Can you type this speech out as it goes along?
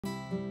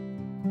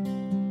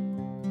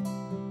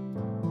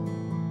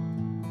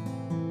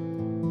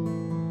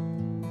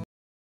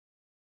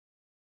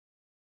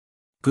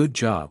Good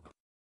job.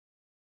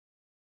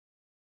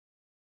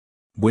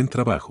 Buen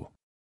trabajo.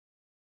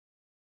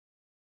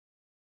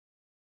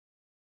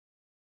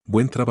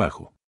 Buen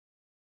trabajo.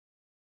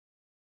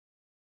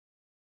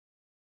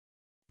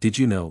 Did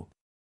you know?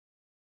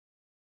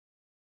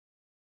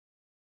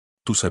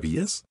 ¿Tú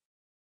sabías?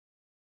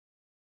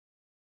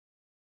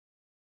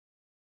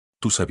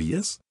 ¿Tú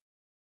sabías?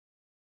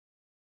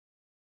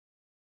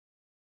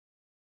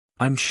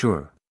 I'm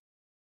sure.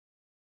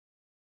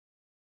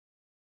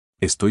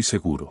 Estoy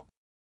seguro.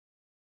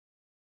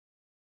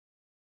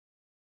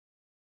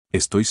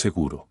 Estoy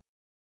seguro.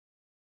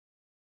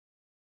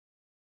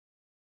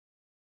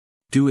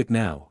 Do it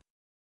now.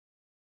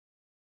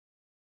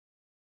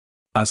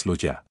 Hazlo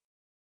ya.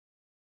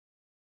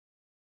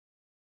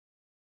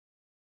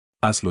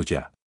 Hazlo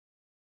ya.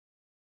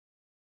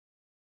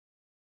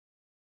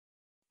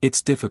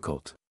 It's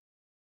difficult.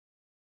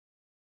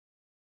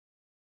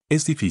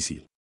 Es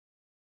difícil.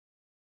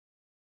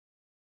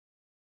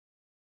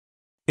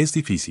 Es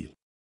difícil.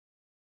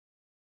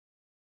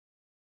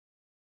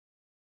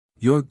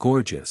 You're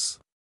gorgeous.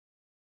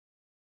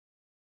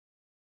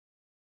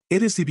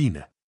 Eres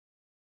divina.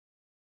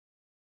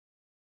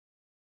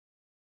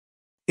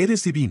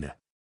 Eres divina.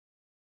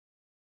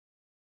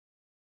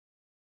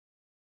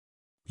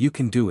 You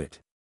can do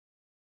it.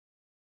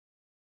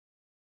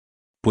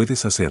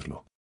 Puedes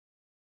hacerlo.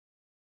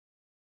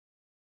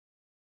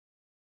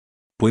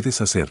 Puedes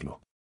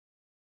hacerlo.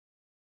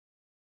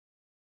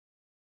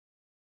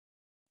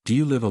 Do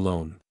you live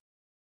alone?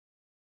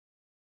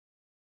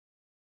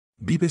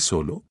 ¿Vives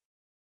solo?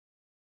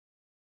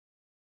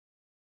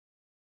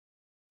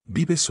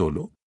 ¿Vives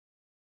solo?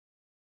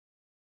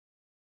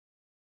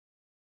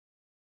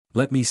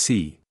 Let me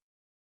see.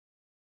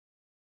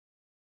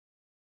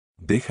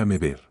 Déjame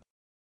ver.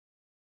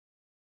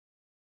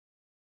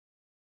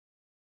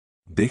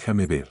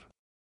 Déjame ver.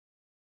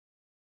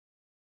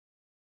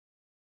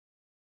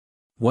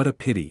 What a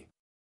pity.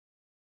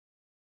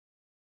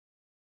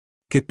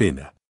 Qué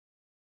pena.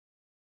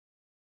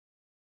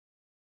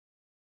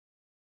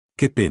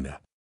 Qué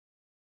pena.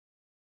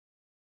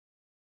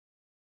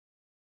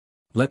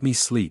 Let me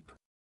sleep.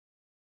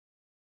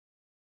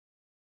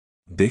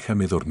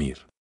 Déjame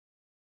dormir.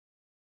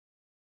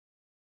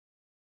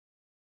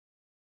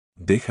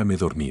 Déjame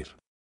dormir.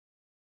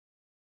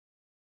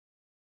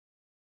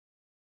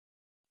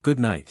 Good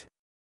night.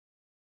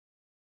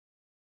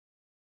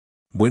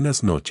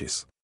 Buenas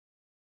noches.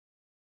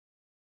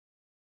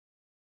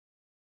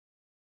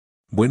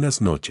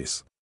 Buenas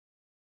noches.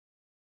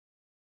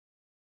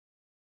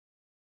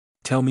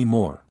 Tell me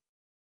more.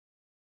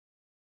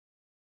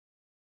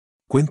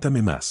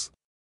 Cuéntame más.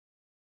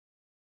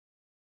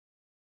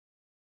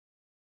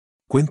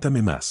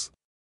 Cuéntame más.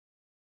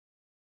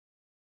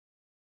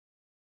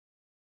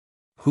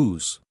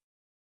 Whose?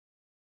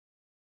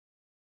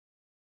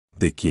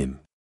 ¿De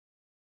quién?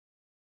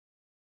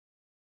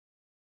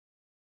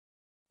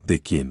 ¿De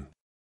quién?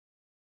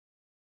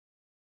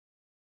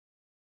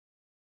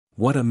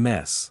 What a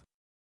mess.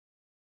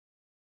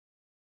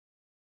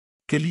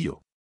 ¿Qué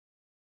lío?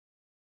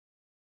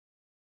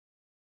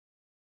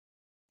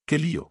 ¿Qué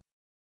lío?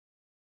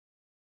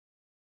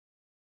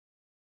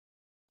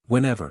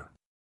 Whenever.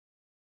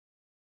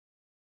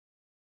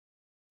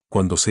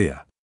 Cuando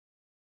sea.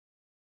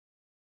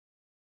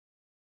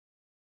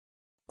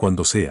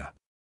 Cuando sea.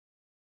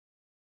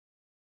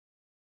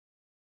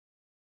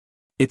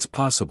 It's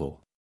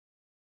possible.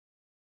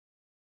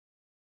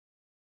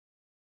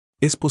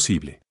 Es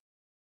posible.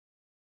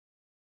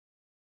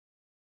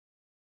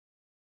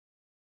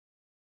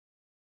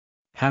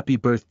 Happy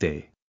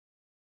birthday.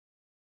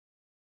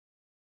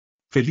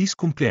 Feliz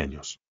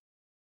cumpleaños.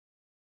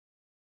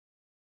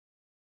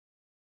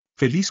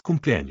 Feliz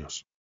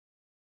cumpleaños.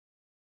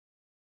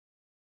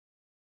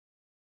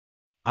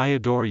 I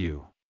adore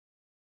you.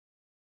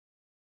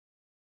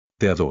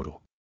 Te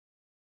adoro.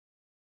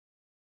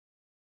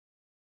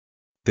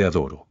 Te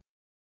adoro.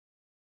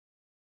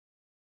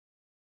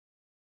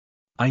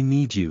 I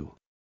need you.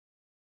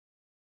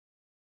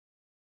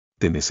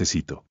 Te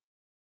necesito.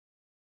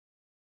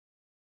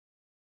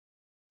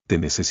 Te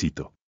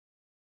necesito.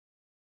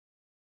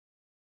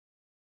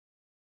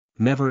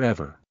 Never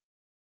ever.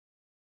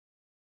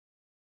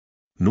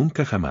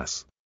 Nunca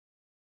jamás.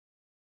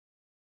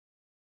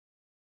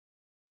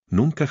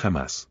 Nunca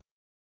jamás.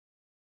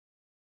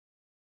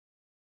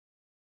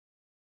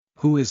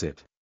 Who is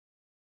it?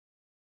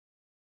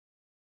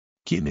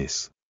 ¿Quién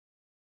es?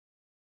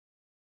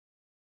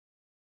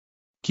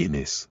 ¿Quién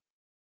es?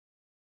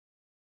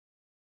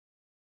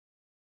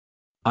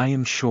 I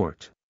am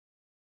short.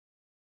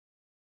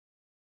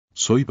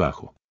 Soy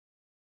bajo.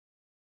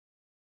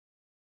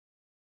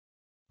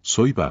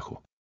 Soy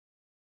bajo.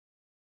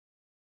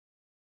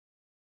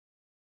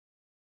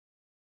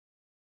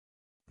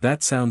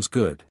 That sounds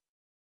good.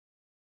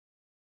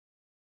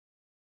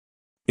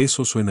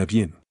 Eso suena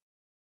bien.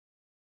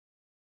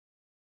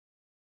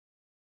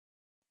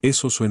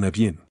 Eso suena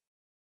bien.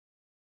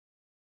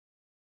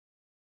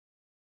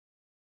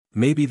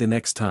 Maybe the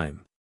next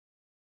time.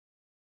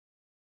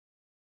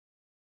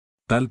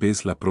 Tal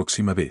vez la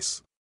próxima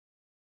vez.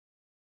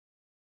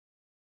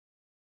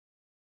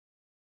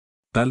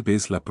 Tal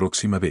vez la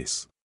próxima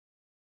vez.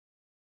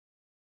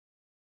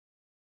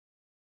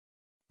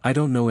 I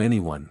don't know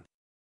anyone.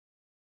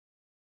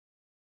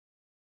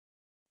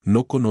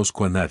 No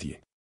conozco a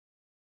nadie.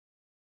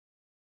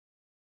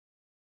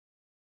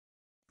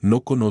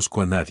 No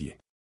conozco a nadie.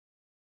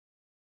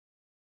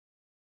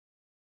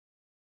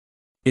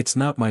 It's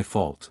not my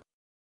fault.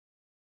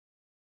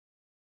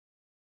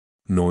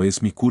 No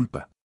es mi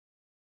culpa.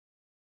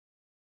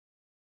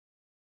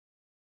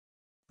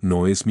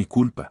 No es mi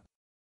culpa.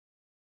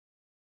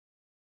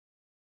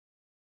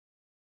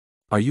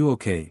 Are you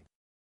okay?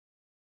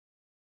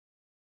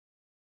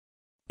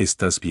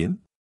 ¿Estás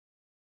bien?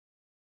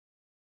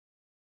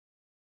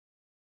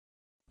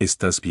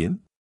 ¿Estás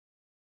bien?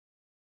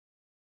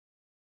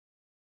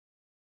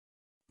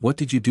 What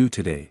did you do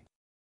today?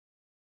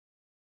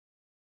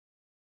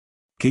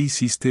 ¿Qué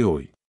hiciste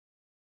hoy?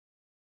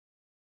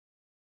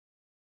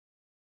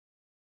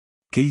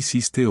 ¿Qué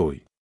hiciste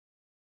hoy?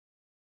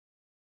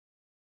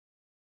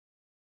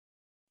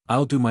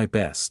 I'll do my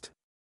best.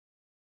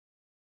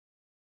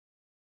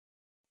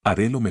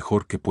 Haré lo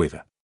mejor que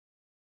pueda.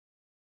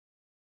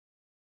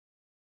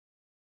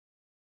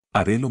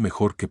 Haré lo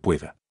mejor que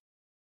pueda.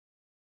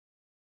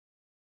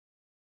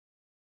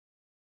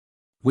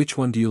 Which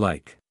one do you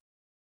like?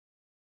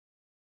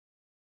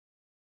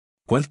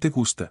 ¿Cuál te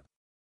gusta?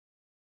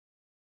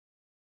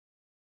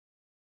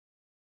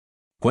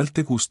 ¿Cuál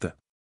te gusta?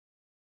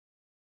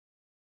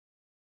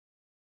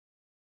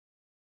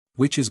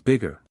 Which is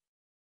bigger?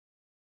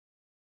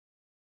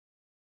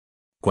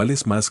 ¿Cuál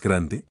es más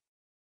grande?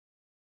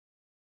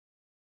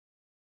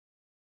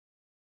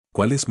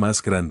 ¿Cuál es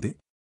más grande?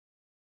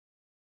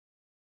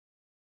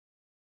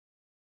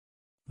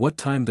 What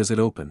time does it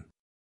open?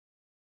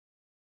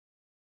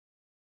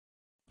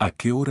 ¿A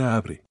qué hora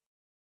abre?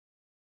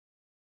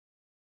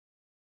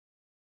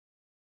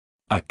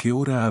 ¿A qué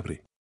hora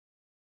abre?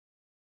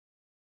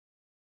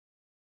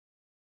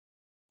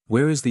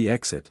 Where is the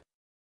exit?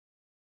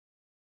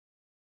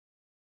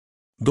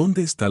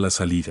 ¿Dónde está la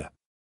salida?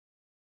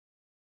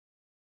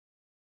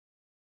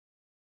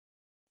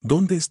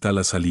 ¿Dónde está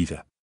la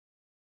salida?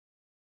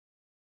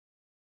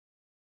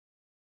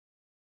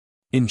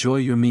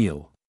 Enjoy your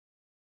meal.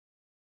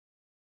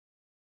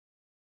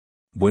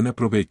 Buen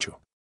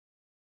aprovecho.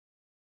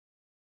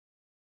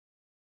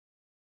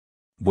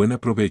 Buen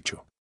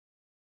aprovecho.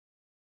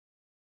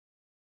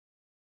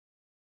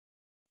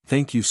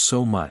 Thank you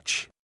so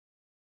much.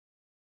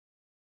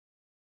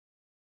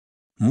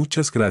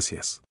 Muchas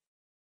gracias.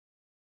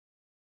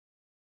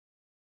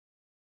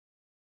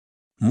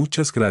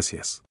 Muchas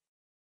gracias.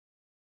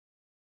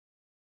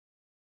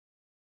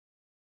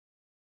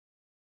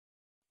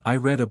 I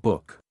read a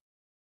book.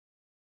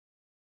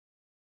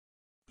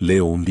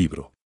 Leo un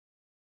libro.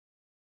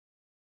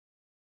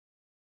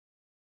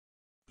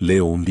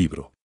 Leo un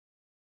libro.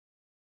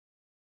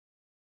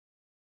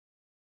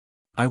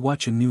 I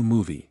watch a new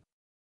movie.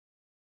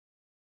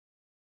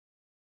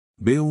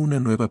 Veo una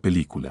nueva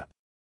película.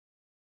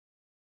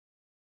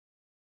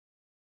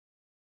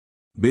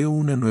 Veo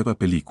una nueva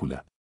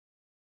película.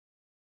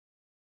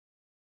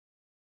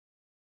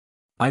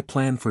 I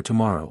plan for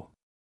tomorrow.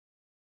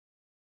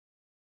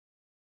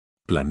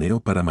 Planeo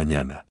para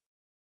mañana.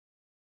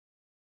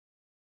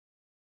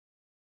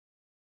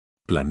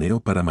 Planeo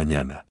para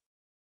mañana.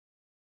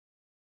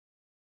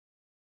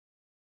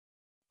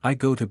 I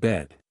go to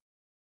bed.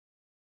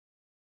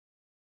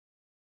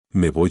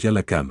 Me voy a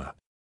la cama.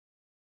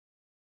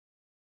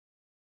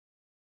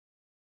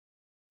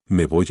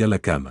 Me voy a la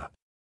cama.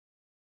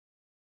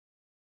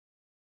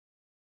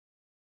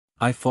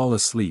 I fall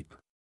asleep.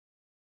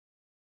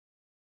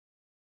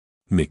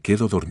 Me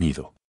quedo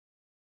dormido.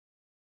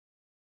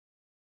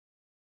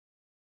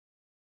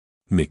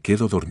 Me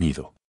quedo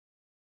dormido.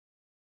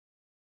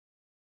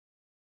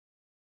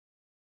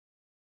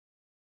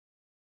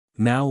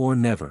 Now or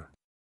never.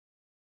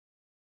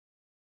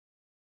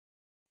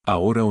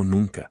 Ahora o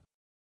nunca.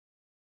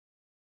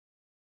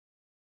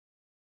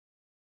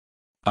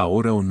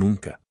 Ahora o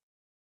nunca.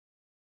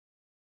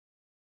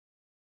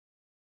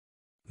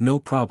 No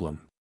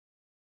problem.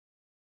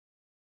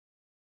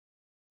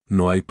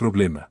 No hay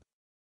problema.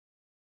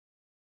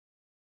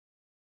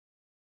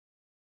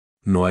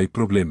 No hay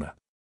problema.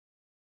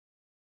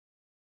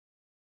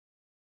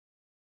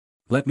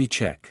 Let me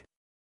check.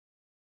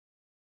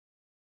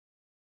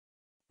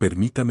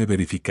 Permítame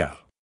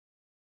verificar.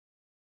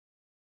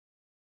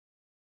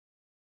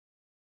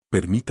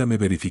 Permítame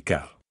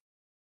verificar.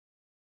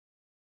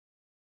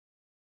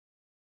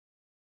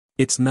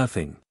 It's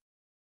nothing.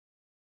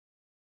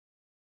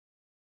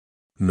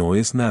 No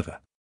es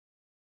nada.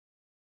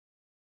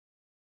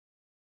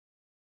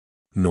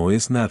 No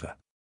es nada.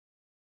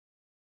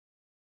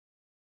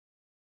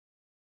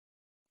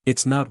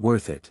 It's not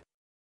worth it.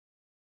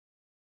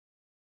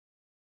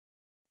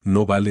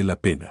 No vale la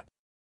pena.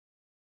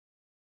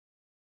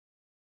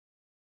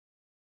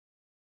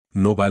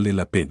 No vale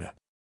la pena.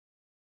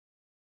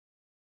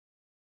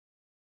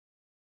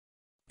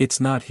 It's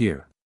not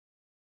here.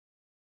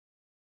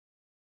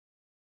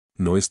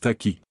 No está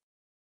aquí.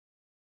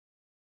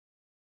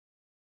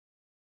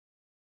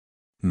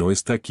 No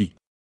está aquí.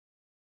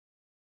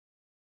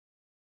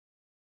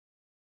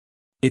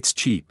 It's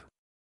cheap.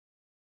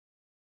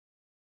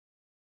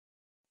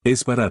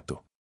 Es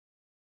barato.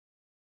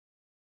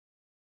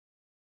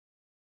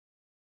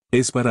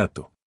 Es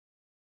barato.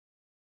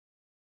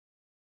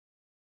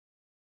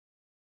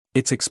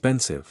 It's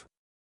expensive.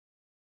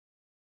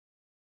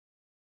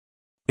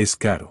 Es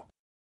caro.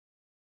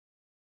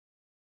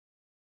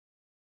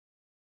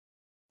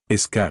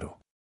 Es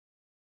caro.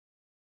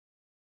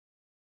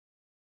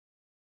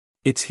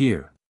 It's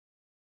here.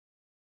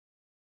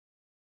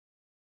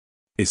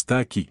 Está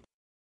aquí.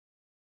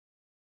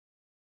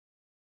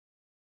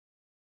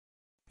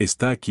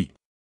 Está aquí.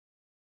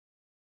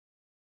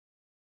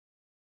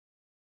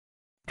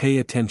 Pay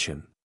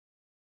attention.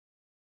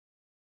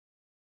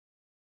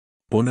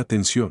 Pon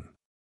atención.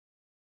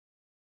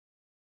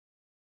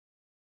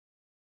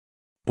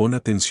 Pon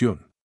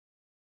atención.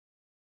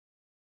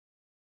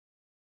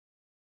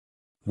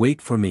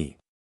 Wait for me.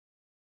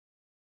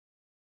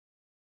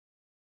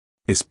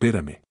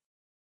 Espérame.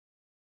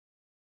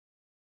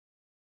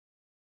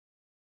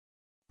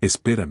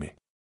 Espérame.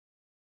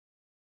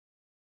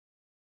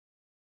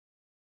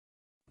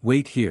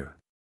 Wait here.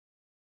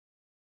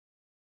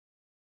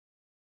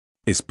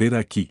 Espera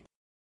aquí.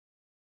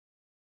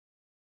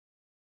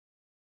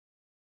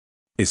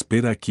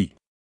 Espera aquí.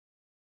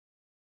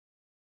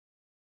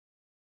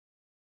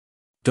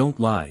 Don't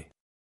lie.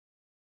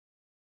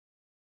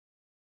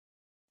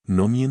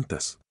 No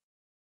mientas.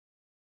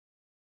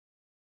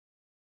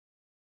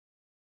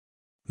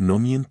 No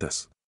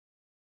mientas.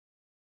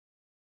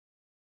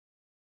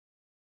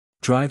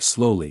 Drive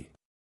slowly.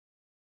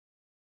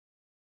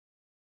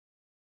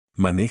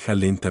 Maneja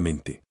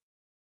lentamente.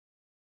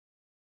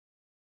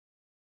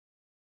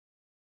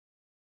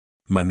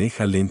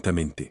 Maneja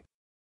lentamente.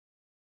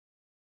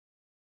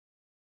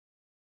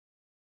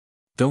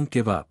 Don't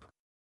give up.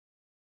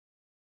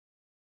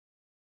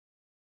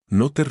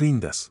 No te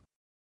rindas.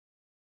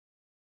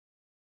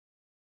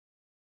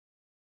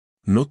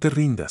 No te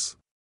rindas.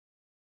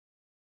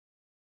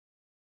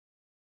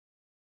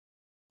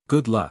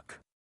 Good luck.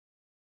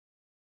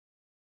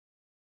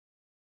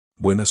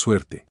 Buena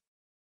suerte.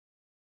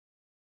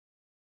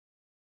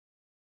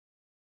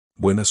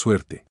 Buena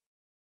suerte.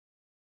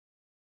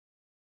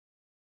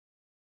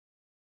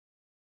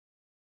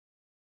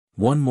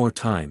 One more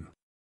time.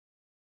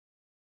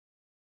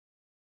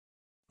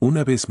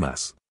 Una vez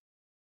más.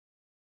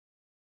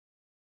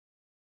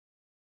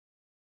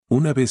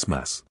 Una vez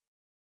más.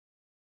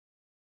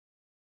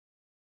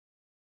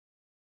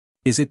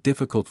 Is it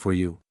difficult for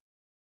you?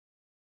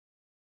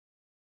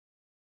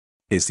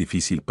 ¿Es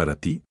difícil para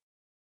ti?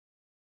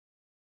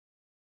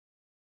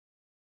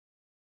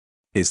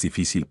 ¿Es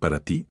difícil para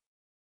ti?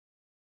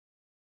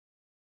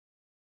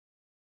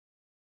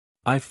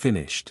 I've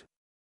finished.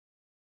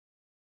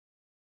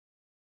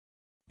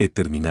 He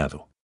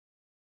terminado.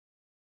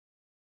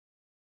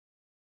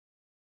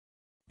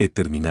 He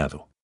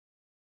terminado.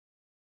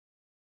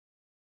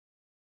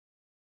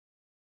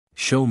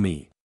 Show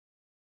me.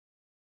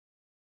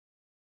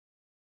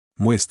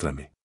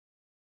 Muéstrame.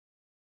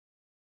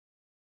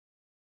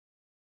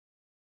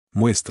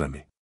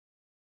 Muéstrame.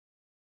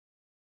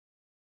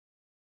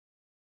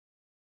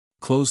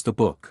 Close the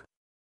book.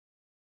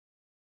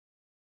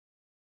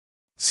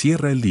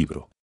 Cierra el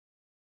libro.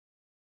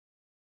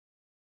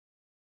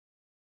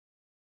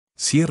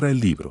 Cierra el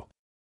libro.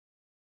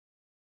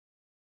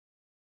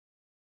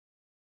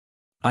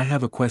 I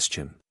have a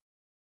question.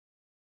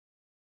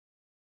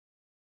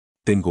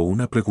 Tengo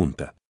una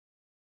pregunta.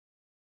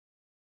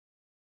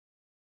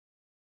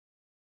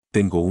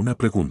 Tengo una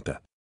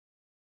pregunta.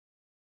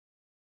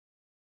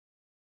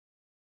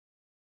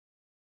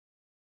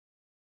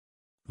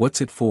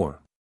 What's it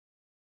for?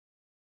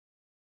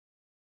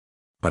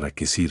 ¿Para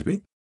qué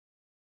sirve?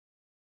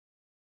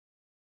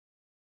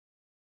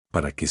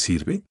 ¿Para qué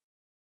sirve?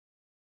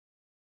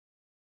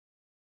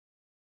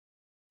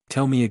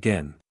 Tell me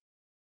again.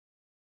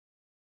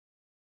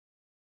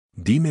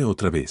 Dime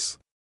otra vez.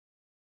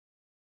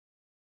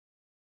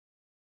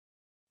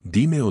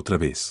 Dime otra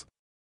vez.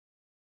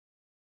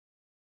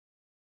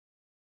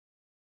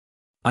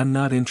 I'm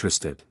not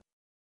interested.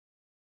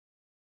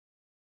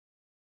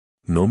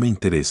 No me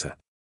interesa.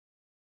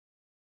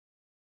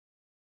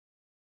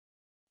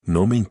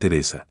 No me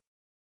interesa.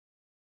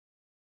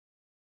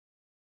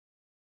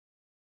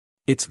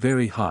 It's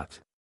very hot.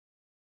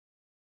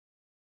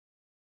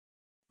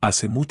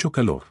 Hace mucho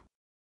calor.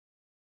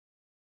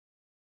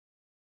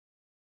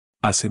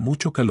 Hace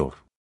mucho calor.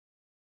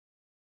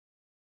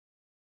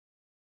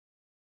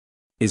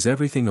 Is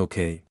everything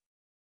okay?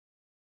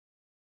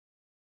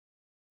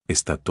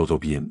 ¿Está todo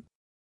bien?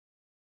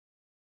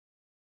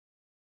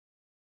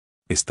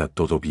 ¿Está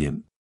todo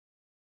bien?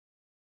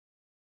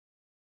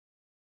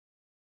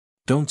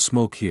 Don't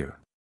smoke here.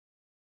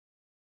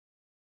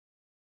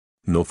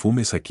 No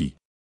fumes aquí.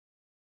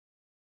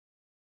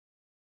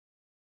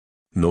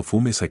 No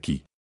fumes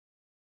aquí.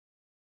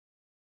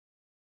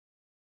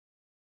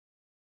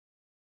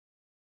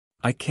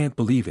 I can't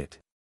believe it.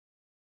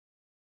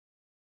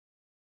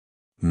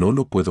 No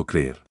lo puedo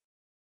creer.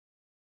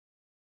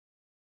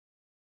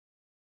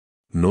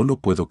 No lo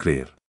puedo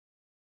creer.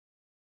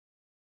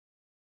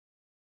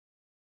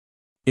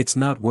 It's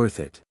not worth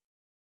it.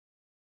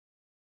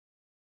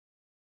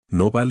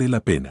 No vale la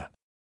pena.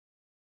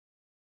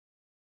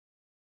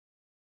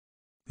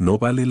 No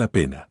vale la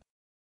pena.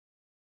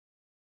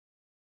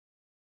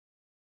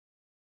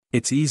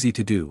 It's easy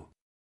to do.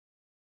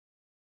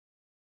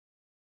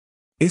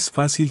 Es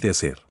fácil de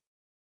hacer.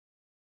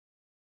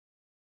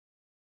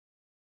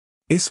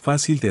 Es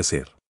fácil de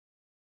hacer.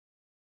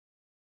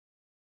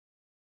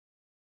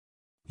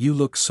 You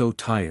look so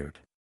tired.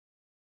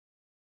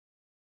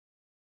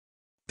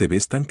 Te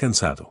ves tan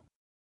cansado.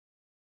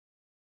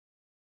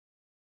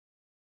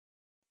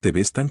 Te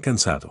ves tan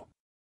cansado.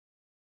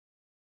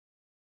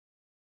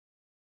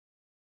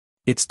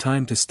 It's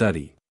time to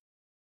study.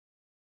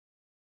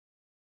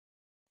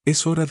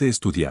 Es hora de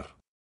estudiar.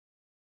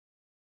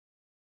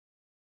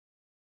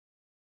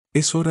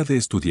 Es hora de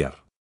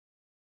estudiar.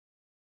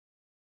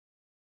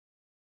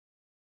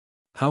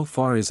 How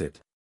far is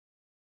it?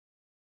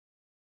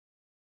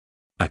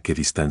 ¿A qué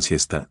distancia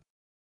está?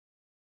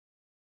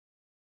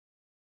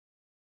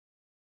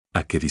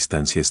 ¿A qué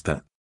distancia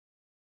está?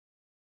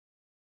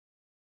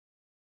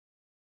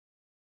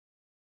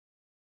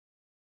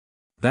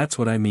 That's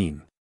what I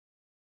mean.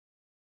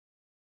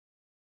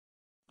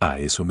 A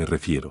eso me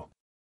refiero.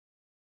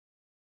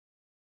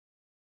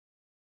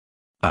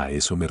 A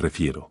eso me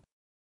refiero.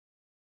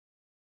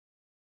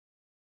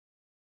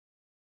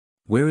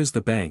 Where is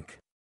the bank?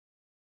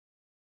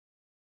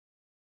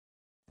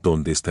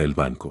 ¿Dónde está el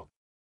banco?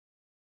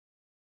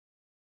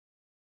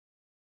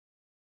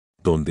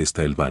 ¿Dónde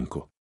está el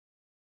banco?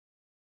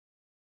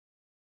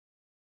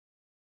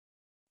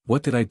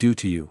 What did I do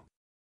to you?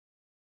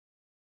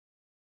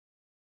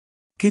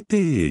 ¿Qué te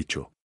he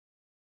hecho?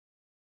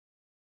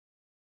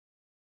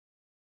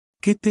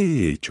 ¿Qué te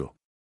he hecho?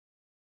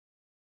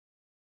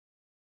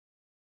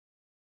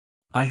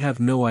 I have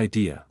no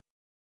idea.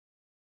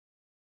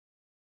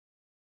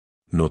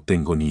 No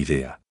tengo ni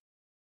idea.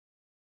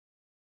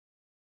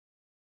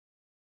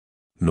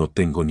 No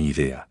tengo ni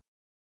idea.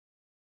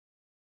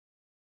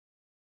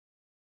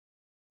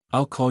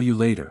 I'll call you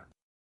later.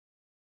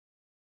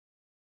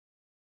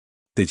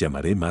 Te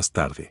llamaré más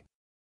tarde.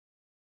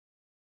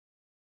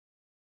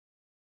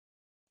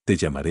 Te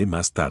llamaré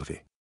más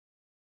tarde.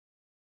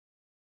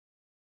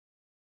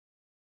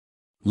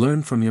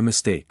 Learn from your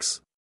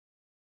mistakes.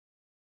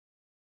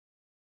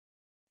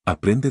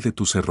 Aprende de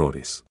tus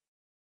errores.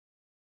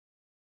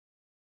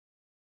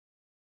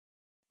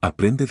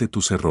 Aprende de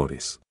tus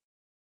errores.